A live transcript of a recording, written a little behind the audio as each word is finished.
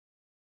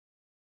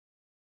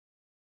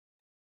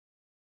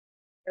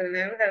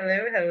Hello,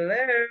 hello,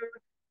 hello.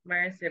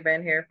 Marcia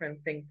Ben here from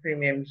Think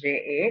Premium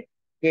GE,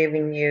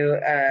 giving you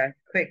a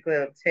quick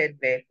little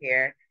tidbit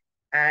here.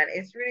 And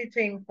it's really to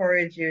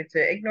encourage you to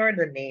ignore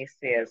the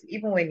naysayers,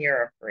 even when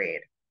you're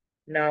afraid.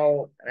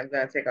 Now, I'm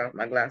going to take off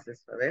my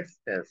glasses for this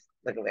because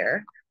look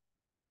there.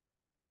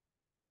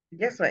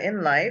 Guess what?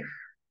 In life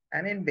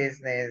and in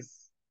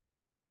business,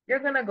 you're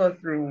going to go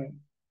through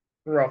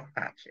rough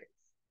patches.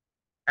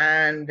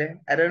 And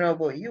I don't know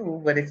about you,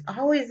 but it's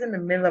always in the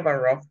middle of a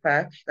rough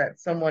patch that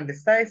someone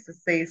decides to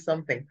say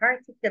something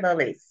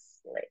particularly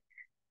slick.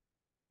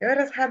 You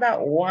ever just had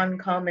that one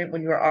comment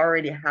when you're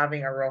already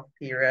having a rough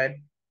period,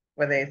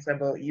 whether it's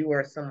about you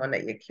or someone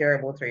that you care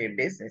about or your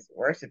business,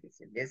 worse if it's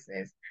your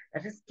business,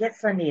 that just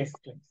gets under your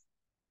skin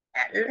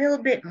a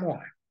little bit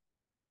more.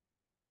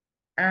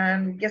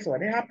 And guess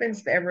what? It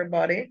happens to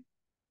everybody.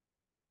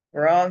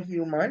 We're all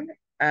human.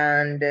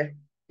 And,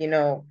 you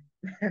know,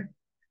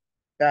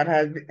 God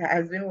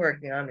has been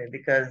working on me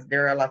because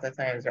there are a lot of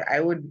times where I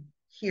would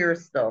hear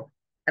stuff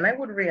and I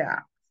would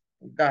react.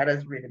 God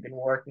has really been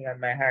working on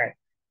my heart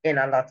in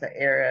a lot of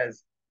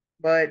areas.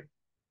 But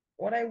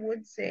what I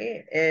would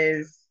say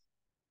is,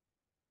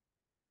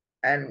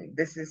 and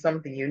this is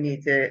something you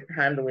need to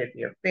handle with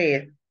your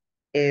faith,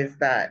 is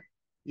that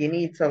you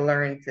need to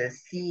learn to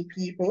see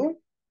people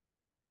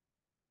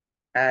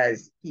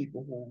as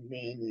people who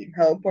may need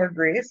help or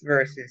grace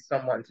versus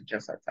someone to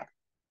just attack.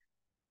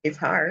 It's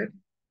hard.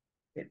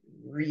 It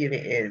really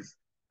is.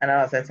 And a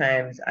lot of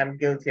times I'm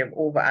guilty of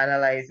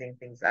overanalyzing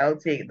things. I'll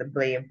take the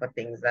blame for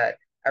things that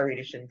I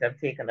really shouldn't have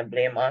taken the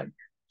blame on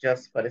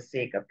just for the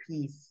sake of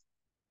peace.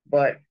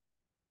 But,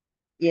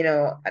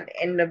 at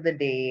the end of the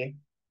day,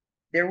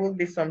 there will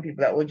be some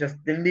people that will just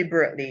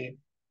deliberately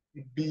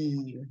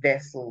be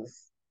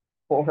vessels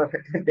for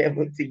the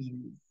devil to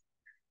use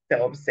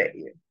to upset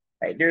you.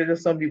 Like there's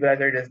just some people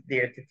that are just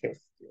there to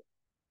test you.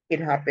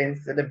 It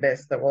happens to the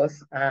best of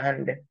us,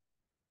 and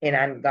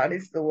God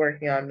is still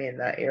working on me in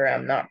that area.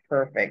 I'm not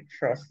perfect,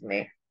 trust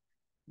me.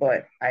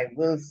 But I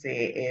will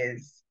say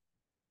is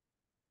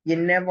you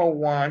never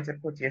want to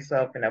put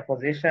yourself in a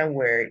position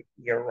where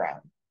you're wrong.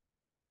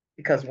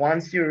 Because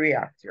once you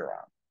react, you're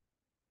wrong.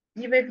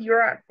 Even if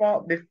you're at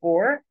fault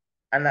before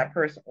and that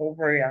person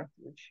overreacts,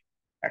 which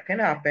that can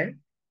happen,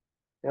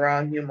 we're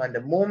all human.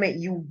 The moment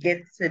you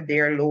get to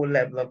their low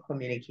level of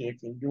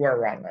communicating, you are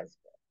wrong as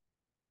well.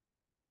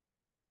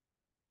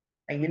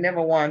 And you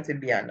never want to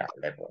be on that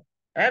level.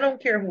 And I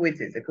don't care who it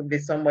is. It could be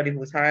somebody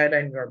who's higher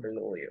than you or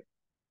below you.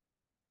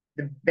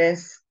 The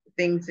best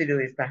thing to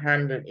do is to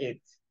handle it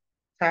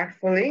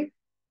tactfully.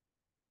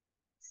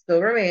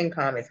 Still remain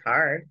calm. It's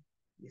hard.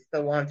 You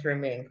still want to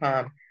remain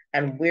calm.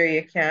 And where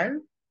you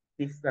can,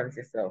 distance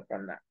yourself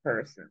from that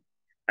person.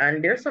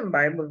 And there's some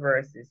Bible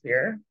verses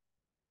here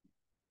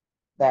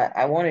that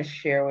I want to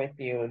share with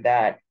you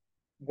that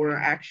were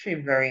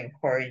actually very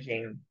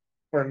encouraging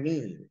for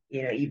me.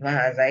 Even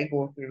as I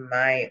go through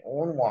my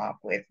own walk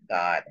with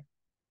God,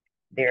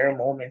 there are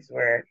moments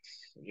where,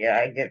 yeah,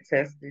 I get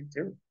tested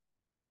too.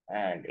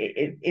 And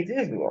it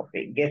is rough.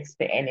 It gets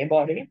to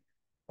anybody.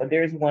 But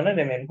there's one of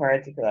them in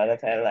particular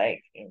that I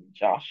like in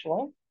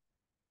Joshua,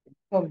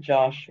 of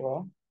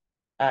Joshua.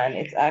 And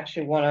it's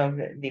actually one of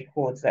the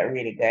quotes that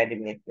really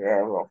guided me through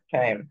a rough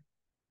time.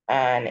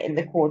 And in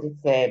the quote, it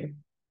said,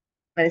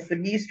 and it's to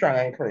be strong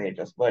and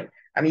courageous, but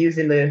I'm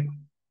using the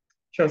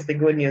Trust the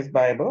Good News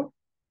Bible.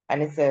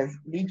 And it says,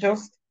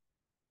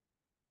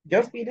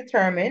 just be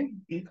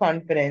determined, be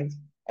confident,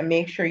 and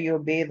make sure you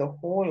obey the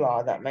whole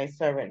law that my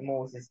servant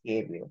Moses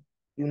gave you.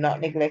 Do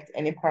not neglect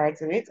any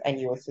part of it, and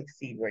you will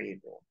succeed where you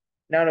go.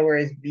 In other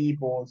words, be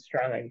bold,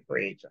 strong, and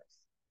courageous,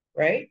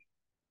 right?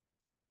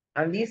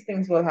 And these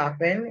things will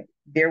happen.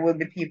 There will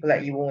be people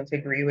that you won't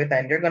agree with,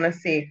 and they're gonna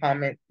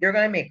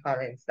make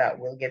comments that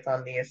will get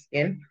under your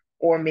skin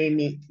or may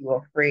make you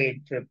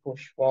afraid to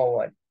push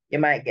forward. You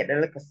might get the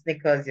little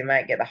snickers, you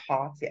might get the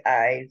hearty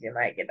eyes, you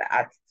might get the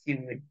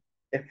attitude,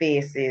 the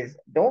faces.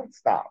 Don't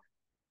stop.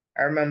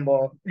 I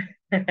remember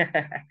no,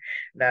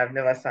 I've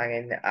never sung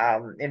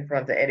in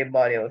front of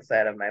anybody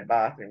outside of my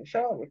bathroom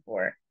shower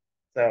before.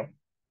 So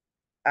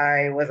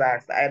I was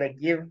asked to either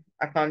give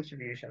a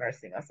contribution or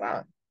sing a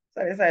song.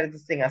 So I decided to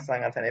sing a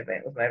song at an event.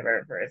 It was my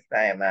very first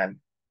time. And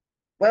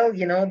well,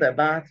 the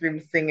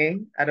bathroom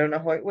singing, I don't know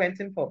how it went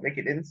in public.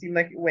 It didn't seem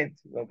like it went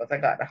too well, but I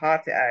got the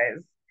hearty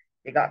eyes.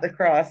 You got the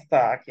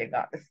crosstalk. You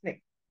got the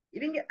snick. I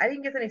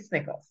didn't get any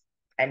snickers.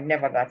 I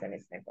never got any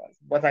snickers,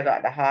 but I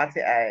got the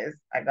hearty eyes.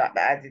 I got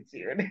the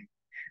attitude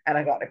and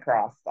I got the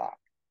crosstalk,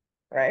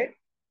 right?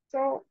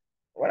 So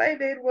what I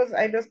did was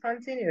I just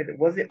continued.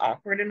 Was it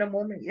awkward in the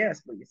moment?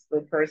 Yes, but you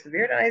still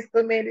persevered and I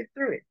still made it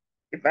through it.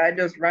 If I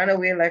just ran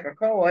away like a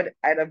coward,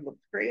 I'd have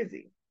looked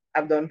crazy.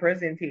 I've done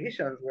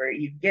presentations where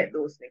you get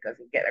those snickers,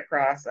 you get a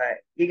cross eye,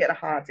 you get a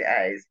hearty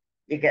eyes,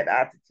 you get the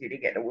attitude, you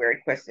get the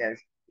weird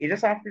questions. You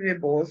just have to be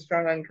bold,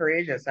 strong, and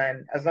courageous.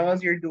 And as long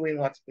as you're doing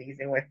what's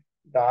pleasing with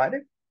God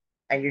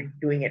and you're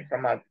doing it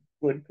from a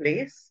good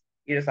place,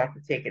 you just have to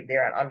take it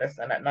there and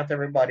understand that not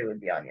everybody will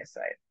be on your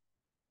side.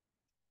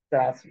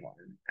 That's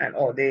one. And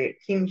oh, the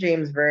King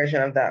James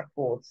version of that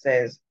quote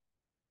says,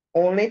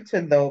 only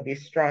to thou be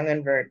strong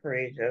and very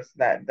courageous,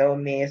 that thou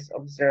mayest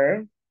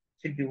observe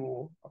to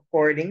do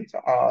according to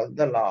all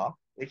the law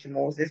which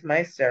Moses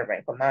my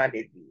servant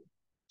commanded thee.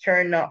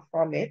 Turn not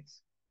from it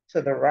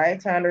to the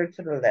right hand or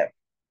to the left,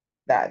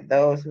 that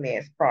thou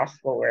mayest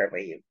prosper wherever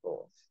you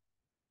go.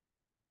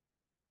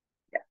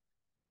 Yeah,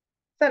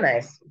 it's a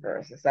nice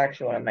verse. It's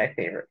actually one of my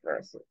favorite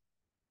verses.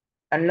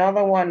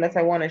 Another one that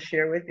I want to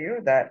share with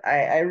you that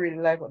I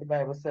really like what the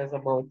Bible says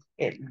about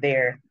it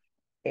there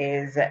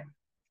is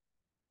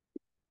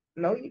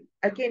no,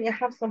 again, you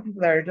have some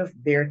people that are just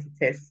there to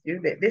test you.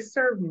 They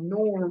serve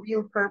no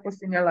real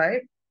purpose in your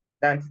life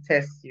than to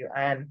test you.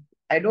 And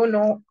I don't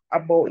know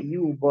about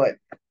you, but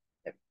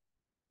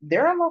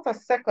there are a lot of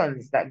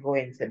seconds that go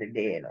into the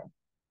day. Let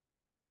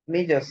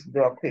me just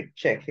do a quick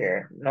check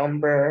here.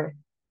 Number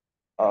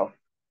of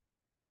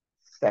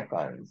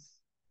seconds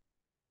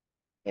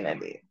in a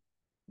day.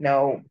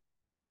 Now,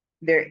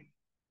 there are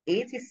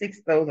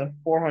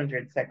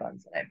 86,400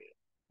 seconds in a day.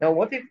 Now,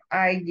 what if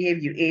I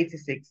gave you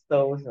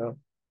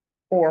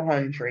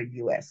 86,400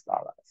 US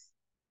dollars?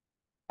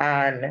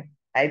 And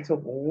I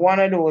took one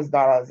of those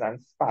dollars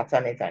and spat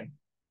on it and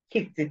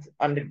kicked it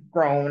on the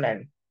ground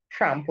and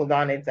trampled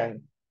on it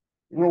and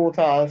wrote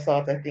all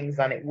sorts of things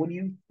on it. Would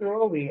you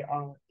throw away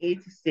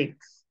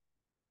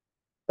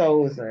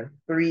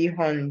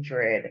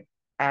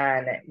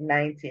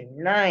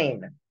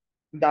 86,399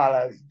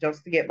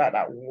 just to get back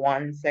that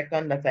 1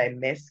 second that I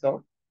messed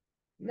up?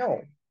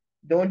 No,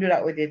 don't do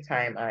that with your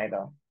time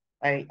either.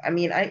 I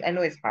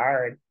know it's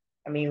hard.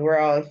 I mean, we're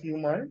all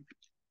human.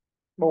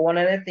 But one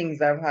of the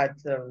things I've had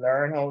to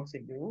learn how to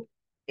do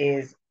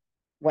is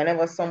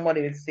whenever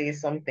somebody would say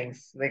something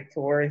slick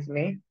towards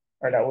me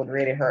or that would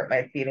really hurt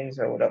my feelings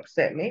or would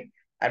upset me,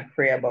 I'd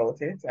pray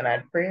about it. And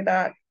I'd pray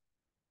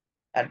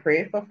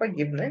for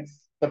forgiveness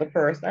for the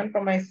person and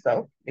for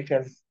myself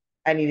because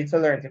I needed to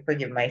learn to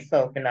forgive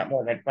myself in that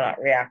moment for not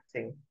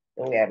reacting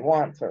the way I'd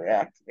want to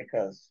react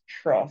because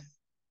trust,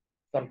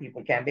 some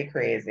people can be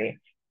crazy.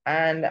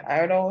 And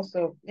I would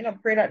also,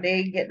 pray that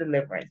they get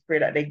deliverance, pray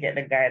that they get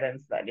the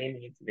guidance that they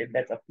need to be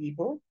better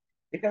people.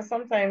 Because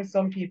sometimes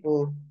some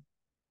people,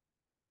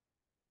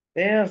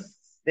 they just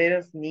they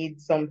just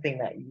need something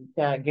that you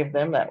can't give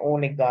them, that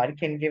only God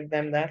can give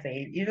them that.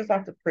 And you just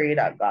have to pray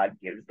that God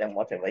gives them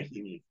whatever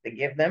He needs to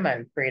give them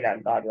and pray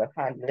that God will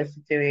handle the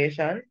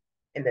situation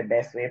in the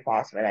best way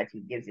possible, that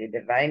He gives you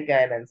divine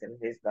guidance and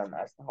wisdom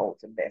as to how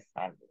to best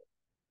handle it.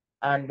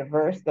 And the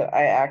verse that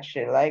I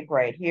actually like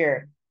right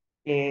here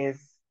is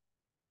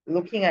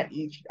looking at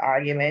each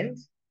argument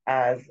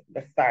as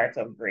the start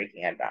of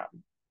breaking it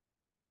down.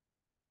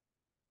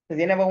 Because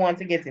you never want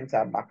to get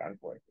into a back and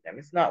forth with them.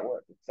 It's not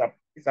worth it.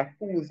 It's a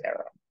fool's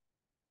error.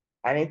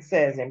 And it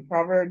says in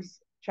Proverbs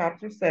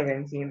chapter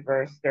 17,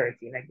 verse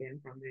 13,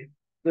 again from the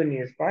Good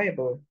News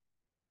Bible,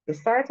 the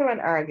start of an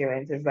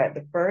argument is like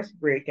the first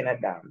break in a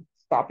dam.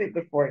 Stop it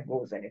before it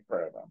goes any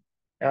further.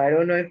 Now, I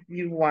don't know if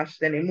you've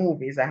watched any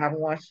movies. I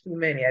haven't watched too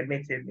many,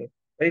 admittedly.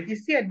 But if you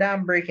see a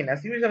dam breaking,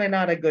 that's usually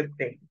not a good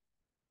thing.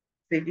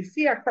 So if you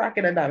see a crack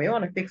in a dam, you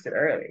want to fix it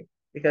early.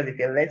 Because if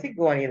you let it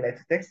go and you let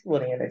it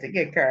explode and you let it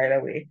get carried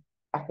away,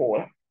 a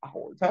whole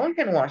town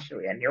can wash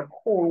away, and your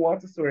cold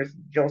water source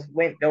just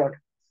went down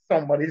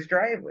somebody's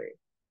driveway.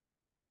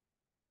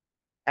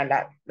 And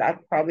that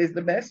probably is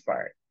the best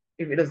part.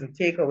 If it doesn't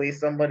take away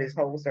somebody's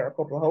house or a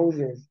couple of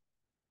houses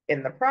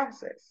in the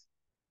process.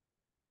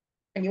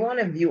 And you want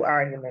to view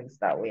arguments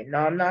that way.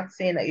 Now, I'm not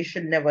saying that you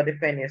should never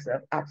defend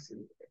yourself.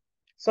 Absolutely.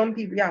 Some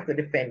people you have to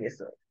defend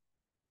yourself.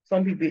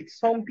 Some people you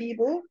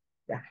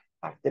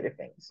have to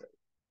defend yourself.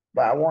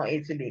 But I want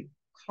you to be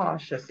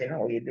cautious in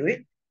how you do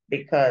it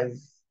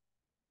because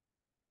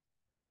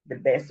the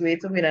best way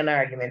to win an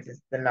argument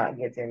is to not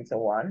get into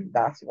one.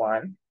 That's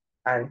one.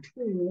 And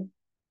two,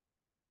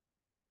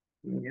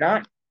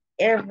 not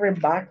every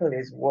battle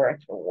is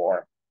worth the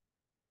war.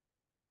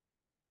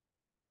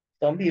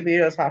 Some people you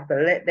just have to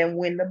let them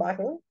win the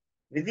battle.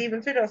 It's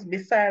even to just be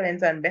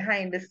silent and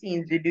behind the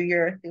scenes you do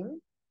your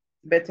thing.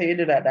 It's better you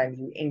do that than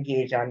you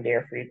engage on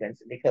their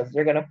frequency because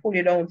they're gonna pull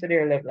you down to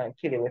their level and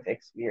kill you with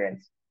experience.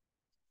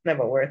 It's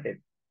never worth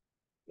it.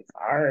 It's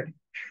hard.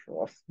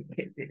 Trust me,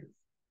 it is.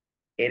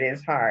 It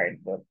is hard,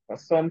 but for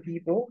some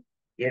people,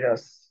 you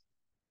just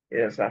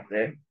have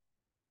to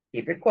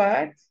keep it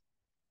quiet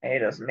and you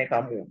just make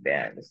a move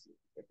behind the scenes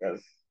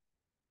because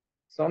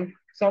some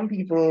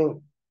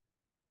people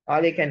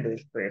all they can do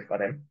is pray for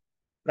them.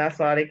 That's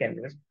all they can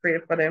do is pray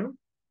for them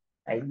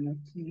and you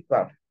keep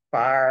a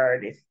far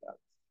distance.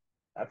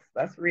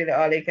 That's really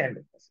all they can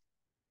do.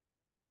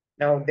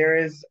 Now there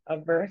is a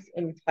verse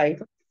in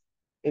Titus.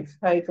 It's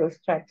Titus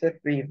chapter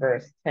 3,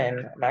 verse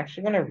 10. I'm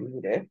actually gonna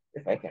read it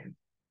if I can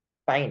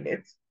find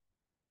it.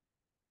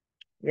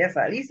 Yes,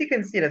 at least you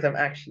can see that I'm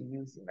actually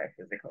using my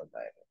physical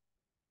Bible.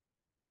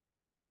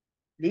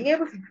 Being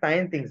able to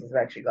find things has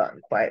actually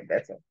gotten quite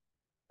better.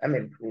 I'm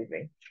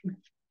improving.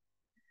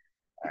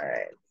 All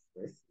right.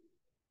 Let's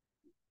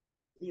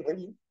see what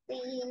you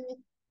see.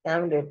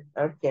 Found it.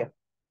 Okay.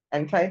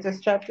 And Titus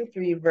chapter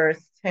 3,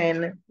 verse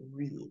 10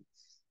 reads,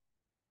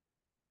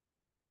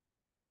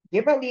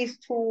 give at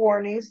least two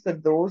warnings to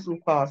those who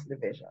cause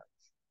divisions,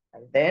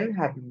 and then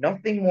have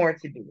nothing more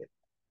to do with it.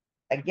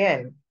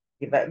 Again,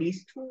 give at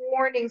least two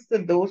warnings to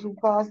those who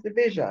cause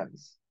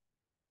divisions,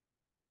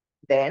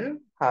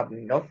 then have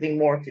nothing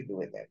more to do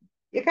with them.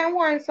 You can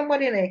warn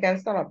somebody and you can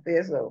stand up for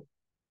yourself.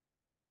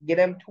 Give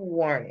them two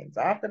warnings.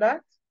 After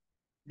that,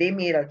 they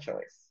made a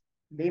choice.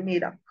 They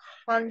made a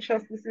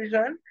conscious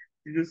decision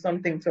to do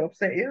something to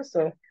upset you.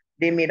 So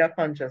they made a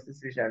conscious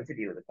decision to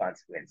deal with the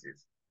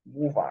consequences.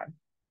 Move on.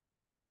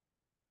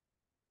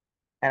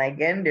 And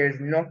again, there's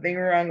nothing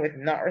wrong with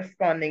not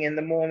responding in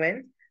the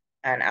moment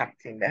and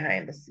acting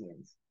behind the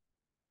scenes.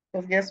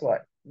 Because guess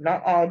what?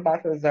 Not all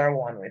battles are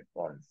won with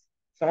guns.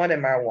 Some of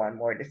them are won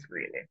more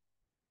discreetly.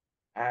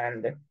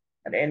 And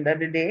at the end of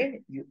the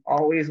day, you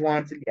always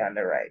want to be on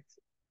the right,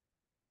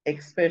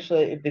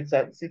 especially if it's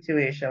a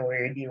situation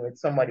where you're dealing with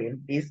somebody in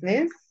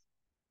business.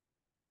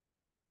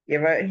 You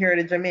ever hear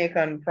the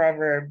Jamaican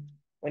proverb,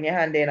 when you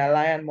hand in a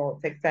lion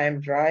mouth, take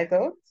time, draw it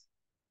out?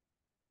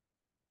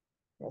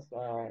 Just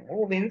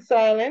move in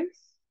silence.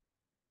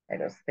 I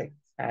just take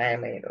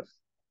time and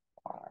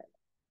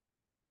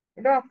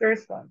you don't have to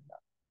respond.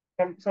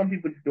 Some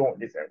people don't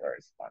deserve a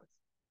response.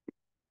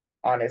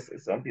 Honestly,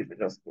 some people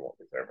just don't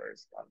deserve a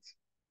response.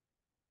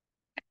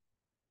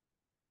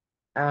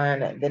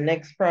 And the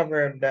next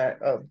proverb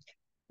the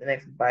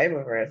next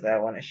Bible verse that I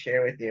want to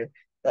share with you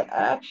that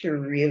I actually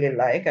really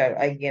like.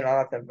 I gain a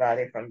lot of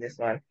value from this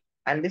one.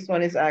 And this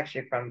one is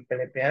actually from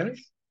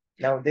Philippians.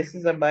 Now, this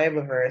is a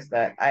Bible verse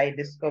that I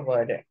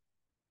discovered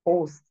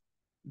post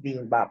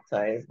being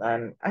baptized,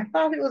 and I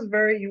thought it was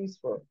very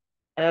useful.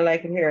 And I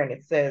like it here, and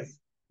it says,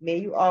 may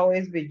you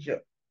always be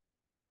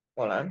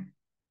hold on.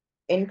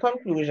 In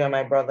conclusion,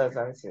 my brothers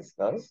and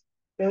sisters,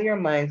 fill your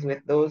minds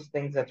with those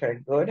things that are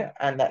good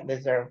and that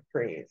deserve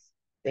praise,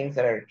 things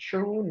that are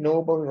true,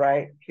 noble,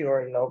 right,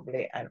 pure,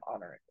 lovely, and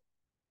honorable.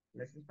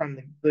 This is from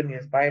the Good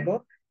News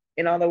Bible.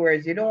 In other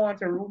words, you don't want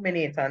to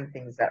ruminate on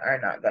things that are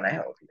not going to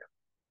help you.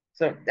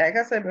 So, like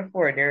I said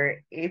before, there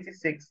are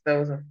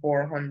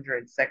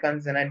 86,400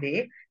 seconds in a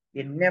day.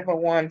 You never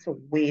want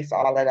to waste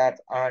all of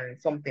that on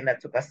something that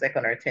took a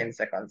second or 10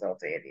 seconds out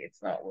of your day.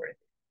 It's not worth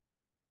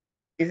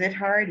it. Is it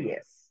hard?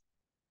 Yes.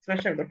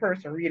 Especially if the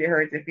person really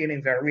hurt your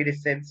feelings or really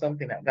said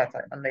something that got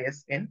under your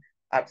skin.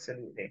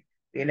 Absolutely.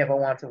 You never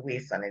want to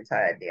waste an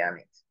entire day on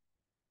it.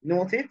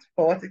 Note it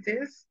for what it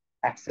is,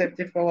 accept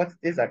it for what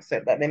it is,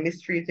 accept that they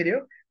mistreated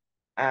you,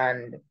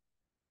 and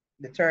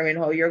determine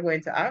how you're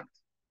going to act.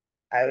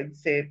 I would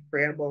say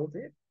pray about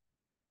it.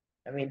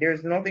 I mean,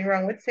 there's nothing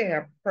wrong with saying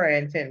a prayer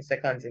in 10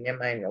 seconds in your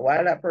mind.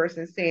 While that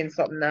person's saying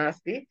something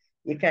nasty,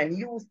 you can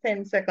use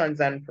 10 seconds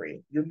and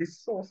pray. You'll be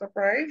so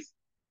surprised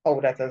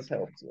how that has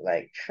helped you.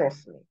 Like,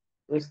 trust me.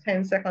 Those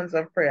 10 seconds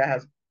of prayer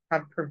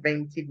have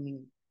prevented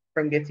me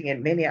from getting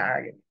in many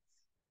arguments.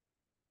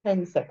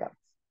 10 seconds.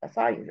 That's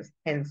all you just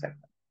 10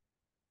 seconds.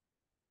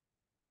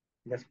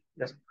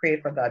 Just pray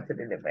for God to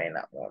deliver in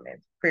that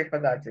moment. Pray for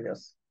God to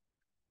just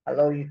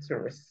allow you to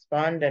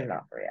respond and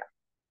not react.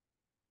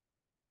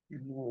 You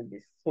will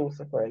be so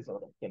surprised how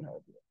that can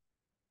help you.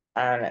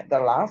 And the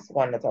last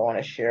one that I want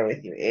to share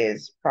with you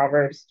is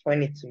Proverbs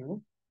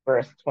 22,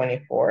 verse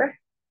 24.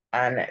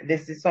 And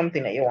this is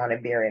something that you want to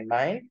bear in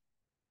mind.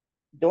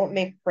 Don't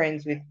make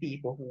friends with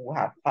people who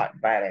have hot,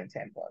 violent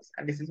tempers.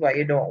 And this is why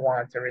you don't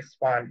want to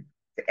respond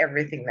to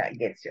everything that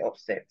gets you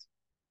upset.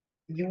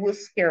 You will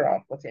scare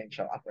off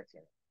potential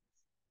opportunities.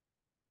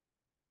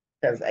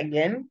 Because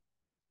again,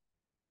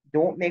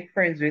 don't make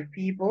friends with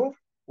people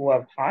who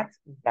have hot,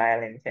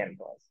 violent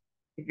tempers.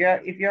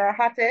 If you're a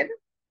hothead,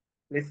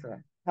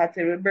 listen,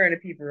 hothead will burn the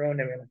people around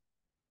them,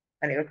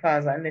 and it will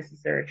cause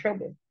unnecessary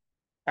trouble.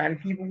 And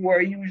people who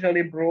are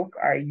usually broke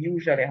are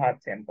usually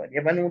hot tempered.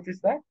 You ever notice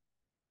that?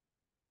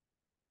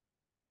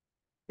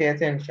 Pay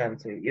attention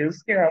to it. You'll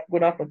scare up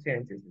good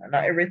opportunities, man.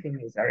 Not everything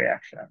is a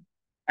reaction.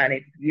 And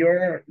if you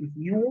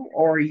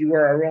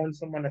are around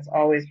someone that's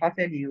always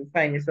hot-headed, you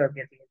find yourself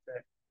getting into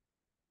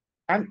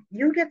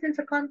you get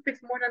into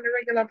conflicts more than the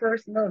regular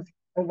person does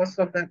over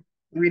stuff that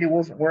really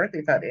wasn't worth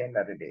it at the end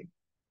of the day.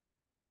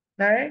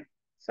 All right.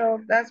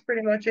 So that's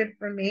pretty much it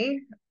for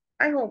me.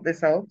 I hope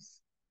this helps.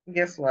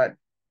 Guess what?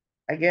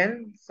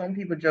 Again, some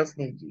people just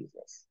need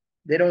Jesus.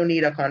 They don't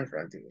need a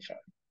confrontation.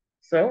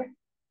 So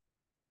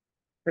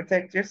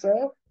protect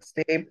yourself,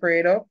 stay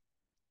prayed up,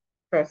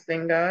 trust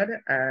in God,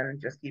 and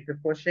just keep it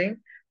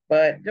pushing.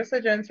 But just a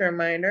gentle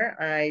reminder,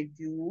 I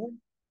do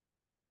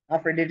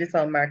offer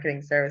digital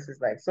marketing services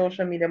like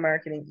social media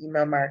marketing,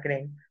 email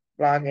marketing,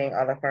 blogging,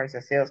 other forms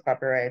of sales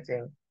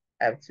copywriting.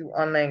 I have two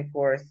online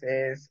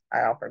courses.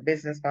 I offer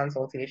business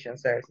consultation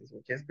services,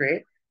 which is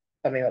great,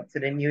 coming up to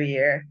the new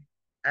year.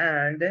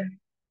 And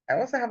I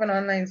also have an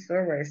online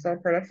store where I sell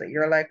products that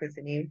you're likely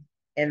to need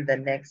in the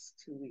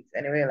next 2 weeks.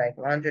 Anyway, like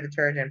laundry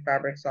detergent,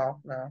 fabric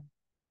softener,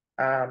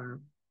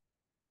 um,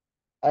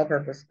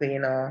 all-purpose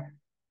cleaner,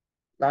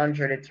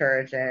 laundry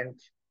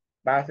detergent,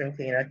 bathroom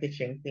cleaner,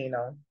 kitchen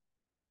cleaner,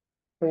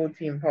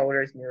 protein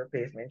powders, meal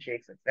replacement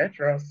shakes,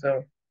 etc.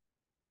 So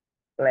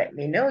let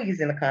me know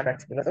using the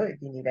contacts below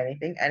if you need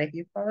anything. And if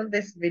you found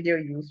this video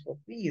useful,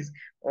 please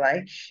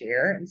like,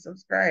 share, and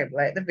subscribe.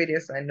 Like the video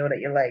so I know that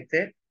you liked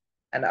it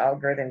and the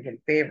algorithm can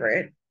favor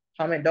it.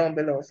 Comment down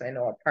below so I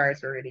know what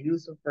parts are really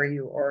useful for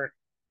you, or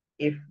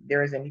if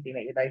there is anything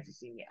that you'd like to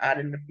see me add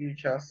in the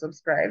future.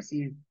 Subscribe so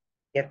you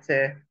get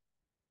to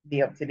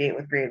be up to date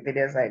with great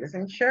videos like this,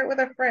 and share it with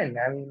a friend.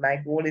 I mean, my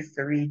goal is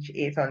to reach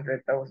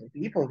 800,000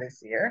 people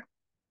this year,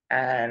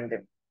 and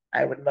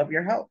I would love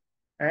your help.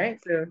 All right,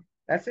 so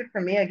that's it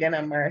for me. Again,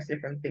 I'm Marcy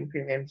from Think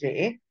Premium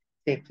JA.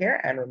 Take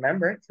care, and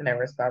remember to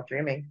never stop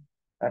dreaming.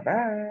 Bye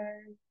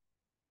bye.